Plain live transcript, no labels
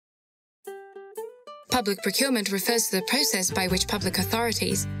Public procurement refers to the process by which public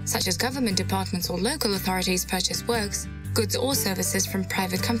authorities, such as government departments or local authorities, purchase works, goods or services from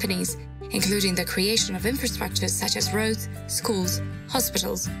private companies, including the creation of infrastructures such as roads, schools,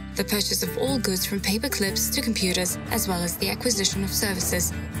 hospitals, the purchase of all goods from paper clips to computers, as well as the acquisition of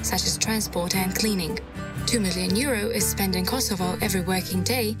services such as transport and cleaning. €2 million is spent in Kosovo every working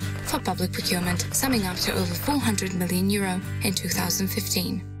day for public procurement, summing up to over €400 million in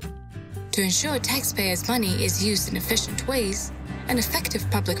 2015. To ensure taxpayers' money is used in efficient ways, an effective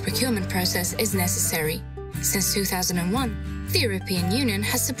public procurement process is necessary. Since 2001, the European Union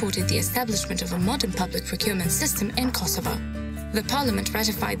has supported the establishment of a modern public procurement system in Kosovo. The Parliament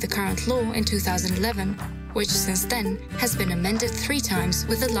ratified the current law in 2011, which since then has been amended 3 times,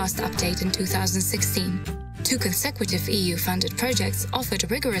 with the last update in 2016. 2 consecutive EU-funded projects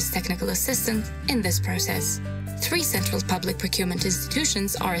offered rigorous technical assistance in this process. 3 central public procurement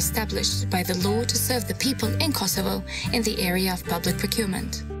institutions are established by the law to serve the people in Kosovo in the area of public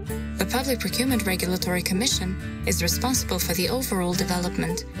procurement. The Public Procurement Regulatory Commission is responsible for the overall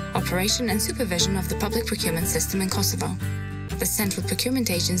development, operation and supervision of the public procurement system in Kosovo. The Central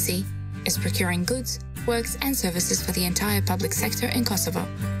Procurement Agency is procuring goods, works and services for the entire public sector in Kosovo,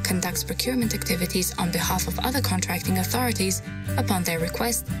 conducts procurement activities on behalf of other contracting authorities upon their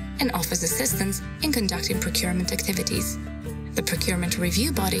request, and offers assistance in conducting procurement activities. The Procurement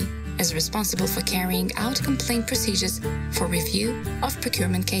Review Body is responsible for carrying out complaint procedures for review of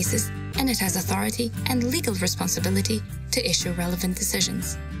procurement cases, and it has authority and legal responsibility to issue relevant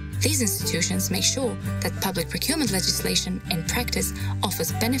decisions. These institutions make sure that public procurement legislation in practice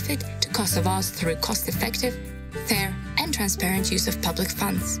offers benefit to Kosovars through cost-effective, fair and transparent use of public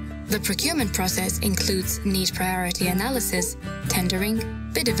funds. The procurement process includes need priority analysis, tendering,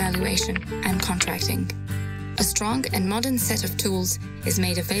 bid evaluation and contracting. A strong and modern set of tools is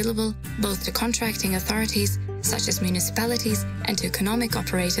made available both to contracting authorities such as municipalities and to economic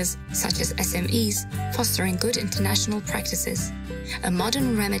operators such as SMEs, fostering good international practices. A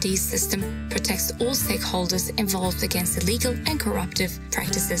modern remedies system protects all stakeholders involved against illegal and corruptive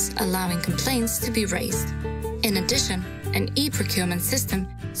practices, allowing complaints to be raised. In addition, an e-procurement system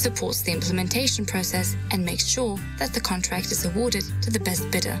supports the implementation process and makes sure that the contract is awarded to the best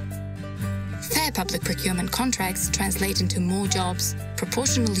bidder. Fair public procurement contracts translate into more jobs,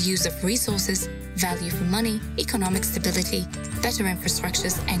 proportional use of resources, value for money, economic stability, better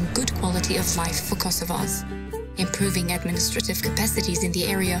infrastructures and good quality of life for Kosovars. Improving administrative capacities in the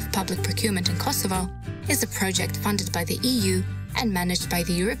area of public procurement in Kosovo is a project funded by the EU and managed by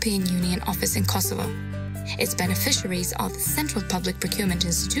the European Union Office in Kosovo. Its beneficiaries are the central public procurement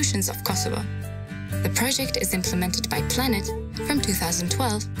institutions of Kosovo. The project is implemented by Planet from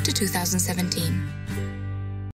 2012 to 2017.